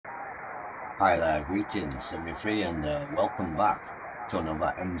Hi there, greetings 73 and welcome back to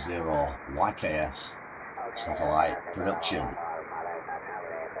another M0YKS satellite production.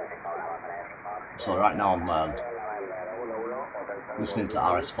 So right now I'm listening to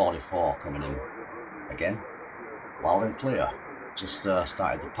RS-44 coming in again, loud and clear. Just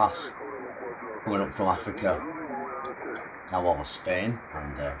started the pass coming up from Africa, now over Spain,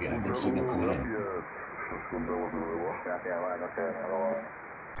 and getting a good signal coming in.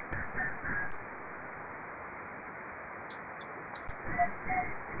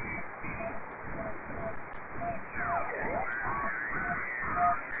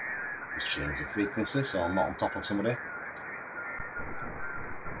 Just change the frequency so I'm not on top of somebody.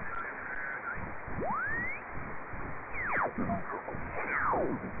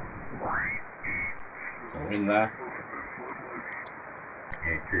 So we're in there.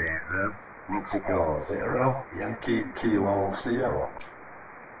 Mexico 0, Yankee Kilo Sierra.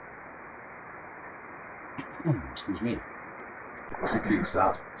 Excuse me.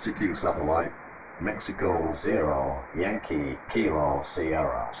 CQ satellite. Mexico 0, Yankee Kilo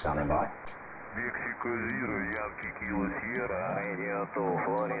Sierra. Standing by. Mexico 0, Yankee Kilo Sierra. Radio 2,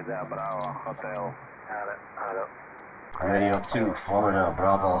 Florida, Bravo, Hotel. Radio 2, Florida,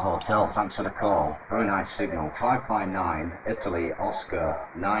 Bravo, Hotel. Thanks for the call. Very nice signal. 559, Italy, Oscar,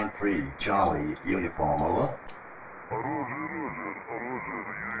 93, Charlie, uniform, over. Roger,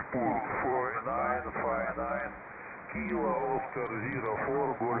 report 4959, Kilo Oscar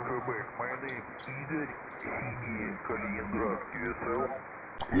 04, Golf Quebec. My name is Igor, City, Kaliningrad, QSL.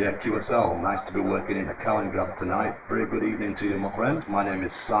 Yeah, QSL, nice to be working in Kaliningrad tonight. Very good evening to you, my friend. My name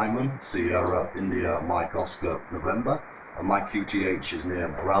is Simon, Sierra, India, Mike Oscar, November, and my QTH is near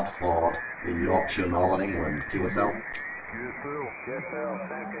Bradford in Yorkshire, Northern England. QSL. QSL,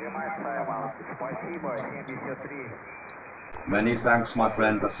 thank you very much, Simon. Спасибо, 73. Many thanks, my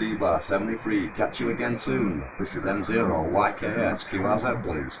friend Basiba, 73. Catch you again soon. This is M0YKS. QRZ,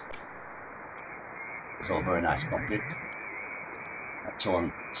 please. So very nice copy.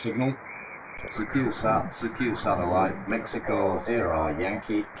 Excellent signal. CQ satellite, Mexico 0,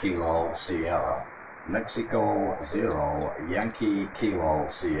 Yankee Kilo Sierra. Mexico 0, Yankee Kilo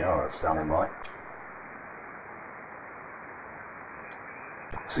Sierra, standing by.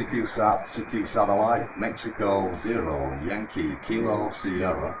 CQ satellite, Mexico 0, Yankee Kilo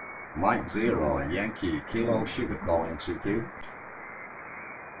Sierra. Mike 0, Yankee Kilo Sugar calling CQ.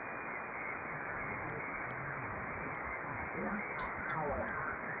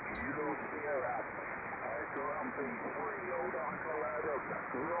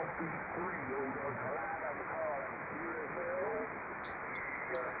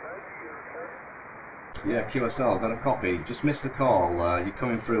 Yeah, QSL, got a copy. Just missed the call. You're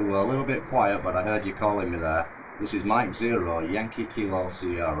coming through a little bit quiet, but I heard you calling me there. This is Mike 0, Yankee Kilo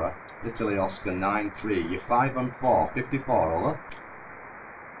Sierra, Italy Oscar 93. You're 5 and 4, 54, over.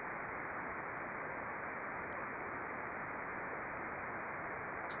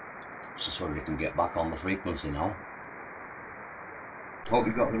 It's just whether we can get back on the frequency now. Hope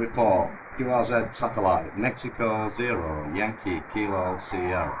you got the report. QRZ satellite, Mexico 0, Yankee Kilo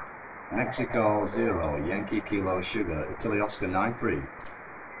Sierra. Mexico 0, Yankee Kilo Sugar, Italy Oscar 93.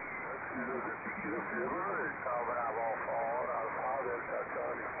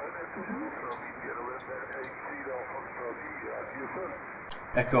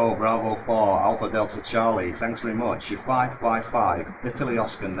 Echo Bravo 4, Alpha Delta Charlie, thanks very much. You're 555, Italy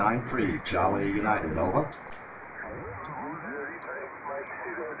Oscar 93, Charlie United, over.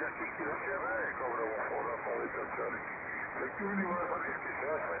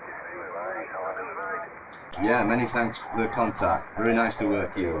 Yeah, many thanks for the contact. Very nice to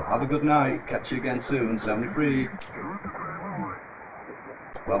work you. Have a good night. Catch you again soon. 73.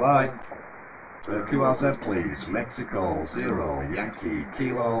 Bye-bye. QRZ, please. Mexico 0, Yankee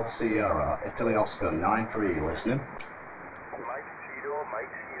Kilo Sierra, Italy Oscar 93. Listening. Mike 0,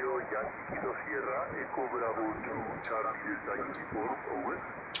 Yankee Kilo Sierra, Echo Bravo 2, Charlie Delta uniform, over.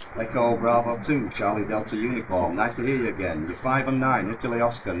 Echo Bravo 2, Charlie Delta uniform. Nice to hear you again. You're 5 and 9, Italy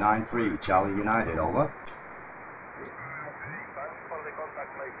Oscar 93, Charlie United, over. Thanks for the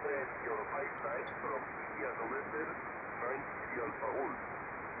contact, my friend. Your 5-9 from India, November, 90 Alpha.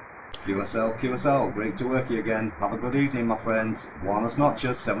 QSL, great to work you again. Have a good evening, my friends. Buenas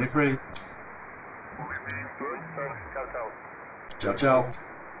noches, 73. Ciao, ciao.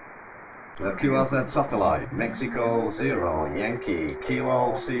 The QRZ satellite, Mexico 0, Yankee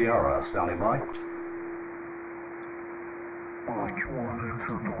Kilo Sierra, standing by.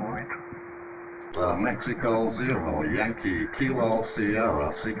 Mexico 0, Yankee Kilo Sierra,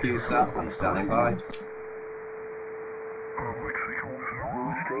 CQ sat and standing by.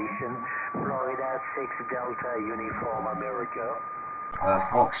 Station Florida 6 Delta Uniform America.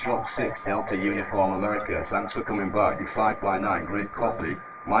 Foxtrot 6 Delta Uniform America, thanks for coming back. You 5x9, great copy.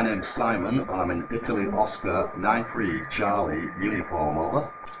 My name's Simon, and I'm in Italy Oscar 93 Charlie Uniform, over.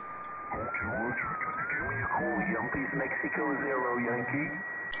 Okay, Roger. Give me a call, Yankees Mexico 0 Yankee.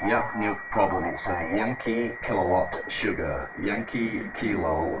 Yep, no problem. It's Yankee Kilowatt Sugar, Yankee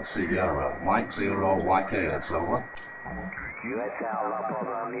Kilo Sierra, Mike 0YKS, over. US Alpha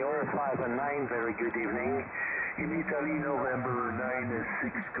Papa, on the RS-5 and 9, very good evening. In Italy, November 9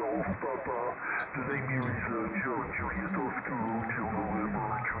 6 Golf Papa. The name here is Juliet Oscar till November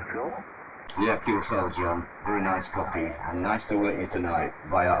QSL. Yeah, QSL, John. Very nice copy, and nice to work you tonight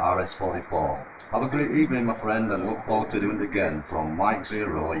via RS-44. Have a great evening, my friend, and look forward to doing it again from Mike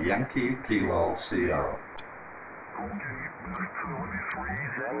 0, Yankee Kilo Sierra. Okay, 73.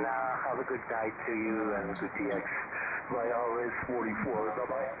 And have a good night to you and good TX Via RS-44.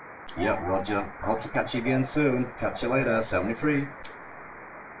 Bye-bye. Yep, Roger. Hope to catch you again soon. Catch you later, 73.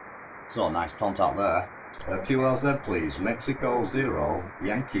 So nice contact there. QLZ, please. Mexico 0,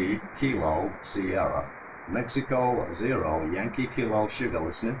 Yankee Kilo Sierra. Mexico 0, Yankee Kilo Sugar,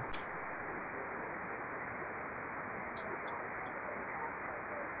 listening.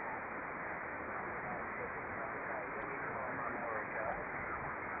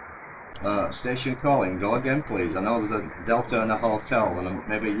 Station calling, go again please. I know there's a Delta and a hotel and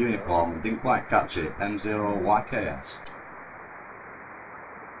maybe a uniform. Didn't quite catch it. M0YKS.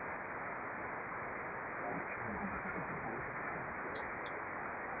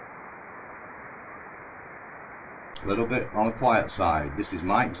 A little bit on the quiet side. This is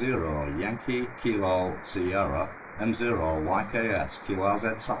Mike 0, Yankee Kilo Sierra, M0YKS,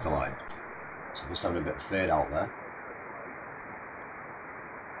 QRZ satellite. So just having a bit of fade out there.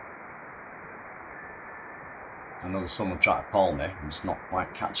 I know there's someone trying to call me, I'm just not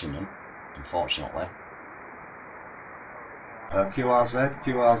quite catching them, unfortunately.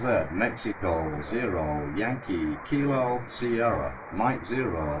 QRZ, Mexico 0, Yankee Kilo Sierra, Mike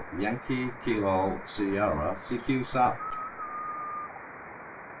 0, Yankee Kilo Sierra, CQSAT.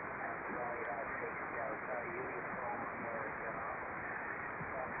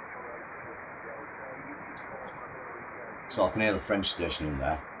 So I can hear the French station in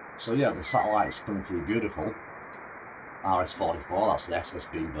there. So yeah, the satellite's coming through beautiful. RS-44, that's the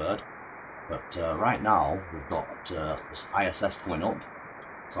SSB bird. But right now we've got this ISS coming up.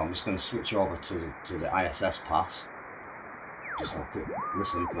 So I'm just going to switch over to the ISS pass. Just have a quick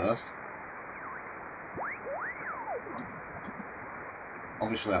listen first.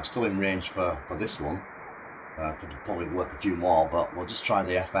 Obviously I'm still in range for this one. Could probably work a few more, but we'll just try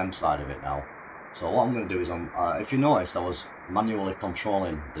the FM side of it now. So what I'm going to do is, if you noticed, I was manually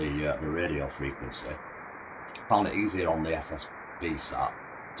controlling the radio frequency. Found it easier on the SSB sat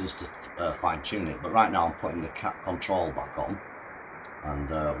just to fine tune it, but right now I'm putting the cat control back on, and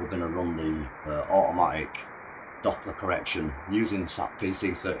we're going to run the automatic Doppler correction using SAT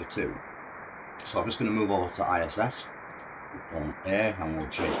PC32. So I'm just going to move over to ISS on air and we'll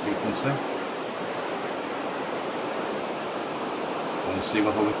change frequency and see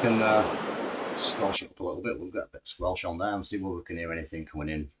whether we can squelch it up a little bit. We'll get a bit of squelch on there and see whether we can hear anything coming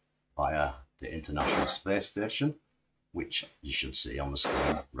in via the International Space Station, which you should see on the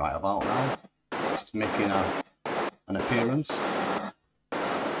screen right about now. Just making an appearance.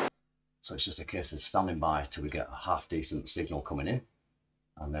 So it's just a case of standing by till we get a half decent signal coming in,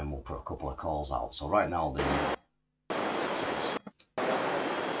 and then we'll put a couple of calls out. So right now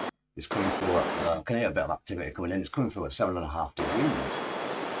it's coming through at, can hear a bit of activity coming in. It's coming through at 7.5 degrees.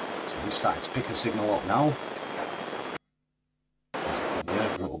 So we're starting to pick a signal up now.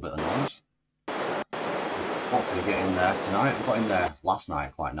 Yeah, a little bit of noise. Hopefully get in there tonight. I got in there last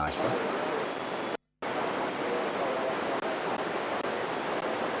night quite nicely.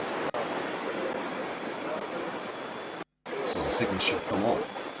 So the signal should come up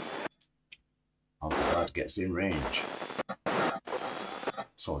as the bird gets in range.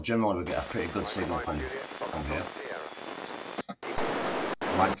 So generally we get a pretty good signal from here.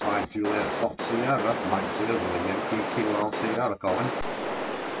 Mike 5 Juliet Fox Sierra, Mike 0 Yankee Kilo Sierra calling.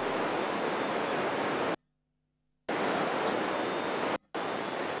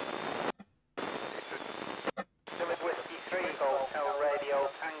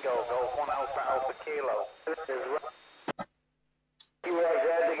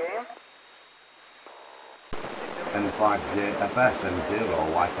 M5JFS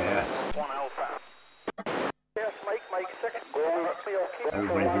M0YKS. Yes, Mike 6. Go on,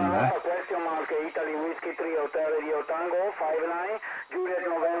 Everybody's in there. Question mark Italy Whiskey 3 Hotel Radio Tango 59 Juliet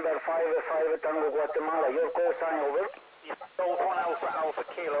November 55 Tango Guatemala. Your call sign over. Golf 1 Alpha Alpha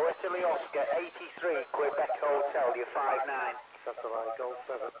Kilo, Italy Oscar 83, Quebec Hotel, you're 59. Golf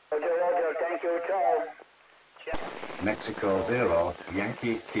 7. Roger, Roger, thank you, ciao. Mexico 0,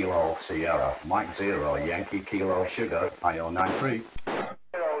 Yankee Kilo Sierra, Mike 0, Yankee Kilo Sugar, IO93. 0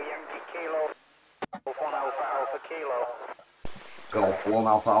 Yankee Kilo, Golf 1 Alpha Alpha Kilo. Golf 1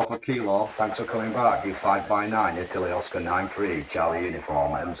 Alpha Alpha Kilo, thanks for coming back, you 5x9, Italy Oscar 93, Charlie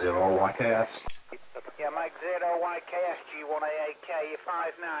Uniform, M0YKS. Yeah, Mike 0YKS G1AAK, you're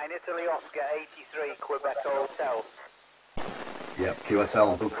 59, Italy Oscar 83, Quebec Hotel. Yep,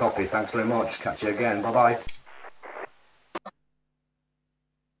 QSL, good copy, thanks very much, catch you again, bye bye.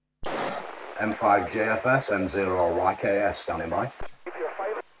 M5JFS, M0YKS, standing by.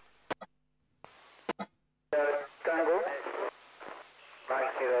 Tango.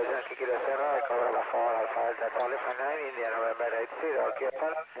 Mike 0 Yankee Kilo Sierra, cover the 4 Alpha Delta Charlie 59, India November 80,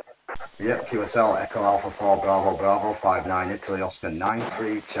 QSL. Yep, QSL, Echo Alpha 4 Bravo Bravo 59, Italy Oscar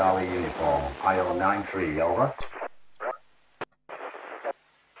 93, Charlie Uniform, IO 93, over.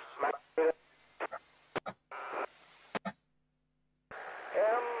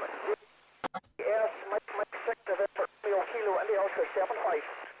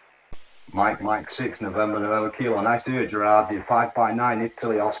 Mike 6 November Kilo, nice to hear Gerard, you 5x9,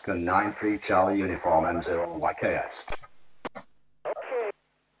 Italy Oscar 93, Charlie Uniform, M0YKS. Okay.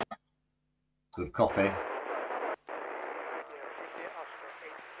 Good copy.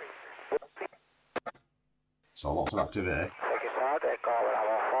 So lots of activity.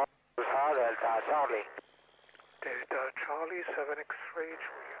 Delta Charlie 7 X-ray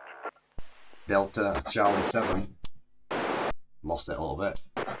Juliet. Delta Charlie 7. Lost it a little bit.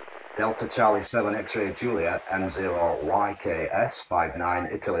 Delta Charlie 7 X-ray Juliet, M0YKS 59,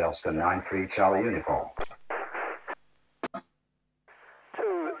 Italy Oscar 93, Charlie Uniform. 2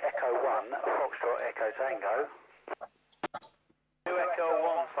 Echo 1, Foxtrot Echo Tango. 2 Echo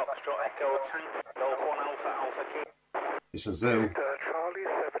 1, Foxtrot Echo Tango, Golf 1 Alpha Alpha Kilo. It's a zoo. Charlie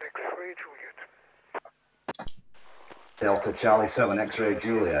 7 X-ray Juliet. Delta Charlie 7 X-ray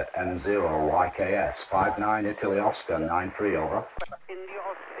Juliet, M0YKS 59, Italy Oscar 93, over.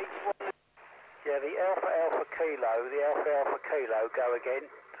 Yeah, the Alpha Alpha Kilo, go again.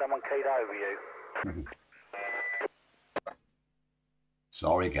 Someone keyed over you.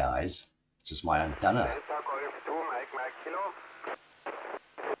 Sorry guys, just my antenna.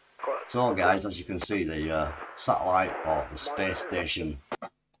 So guys, as you can see, the satellite or the space station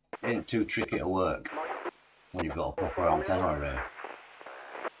ain't too tricky to work when you've got a proper antenna array.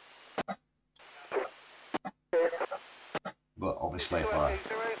 But obviously if I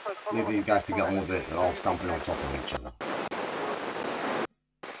leave you guys to get on with it, they're all stamping on top of each other.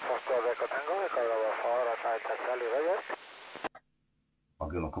 I'll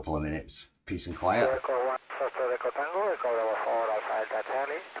give them a couple of minutes, peace and quiet.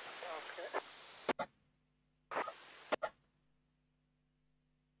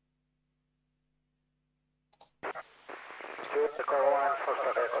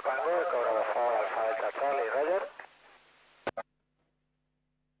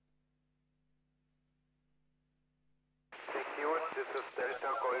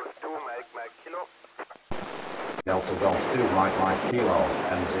 Delta Golf 2, Mike Kilo,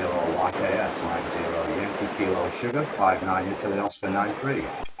 M0YKS, Mike 0, Yankee Kilo Sugar, 59, Italy Oscar 93.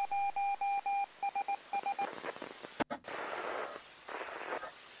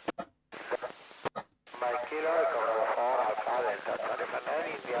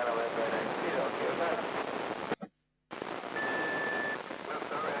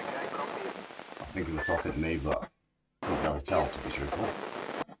 I think he was talking to me, but I couldn't really tell, to be truthful.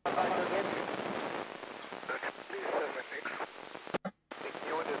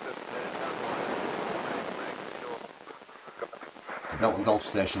 The Golf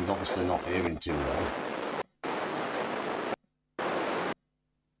station's obviously not hearing too well.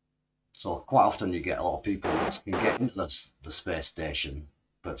 So quite often you get a lot of people who can get into the space station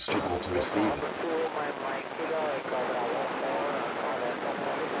but struggle to receive it.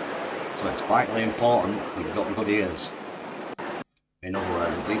 So it's vitally important you've got good ears. In other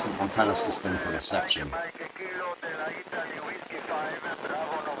words, a decent antenna system for reception.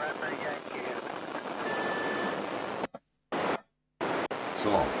 So,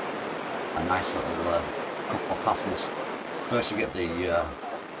 a nice little couple of passes. First you get the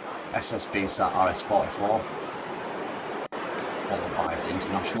SSB sat RS-44, followed by the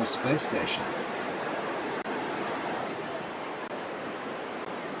International Space Station.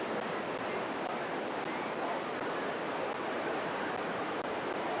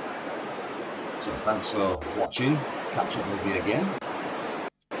 So thanks for watching, catch up with you again.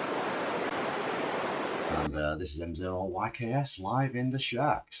 and this is M0YKS live in the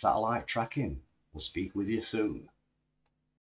shack, satellite tracking. We'll speak with you soon.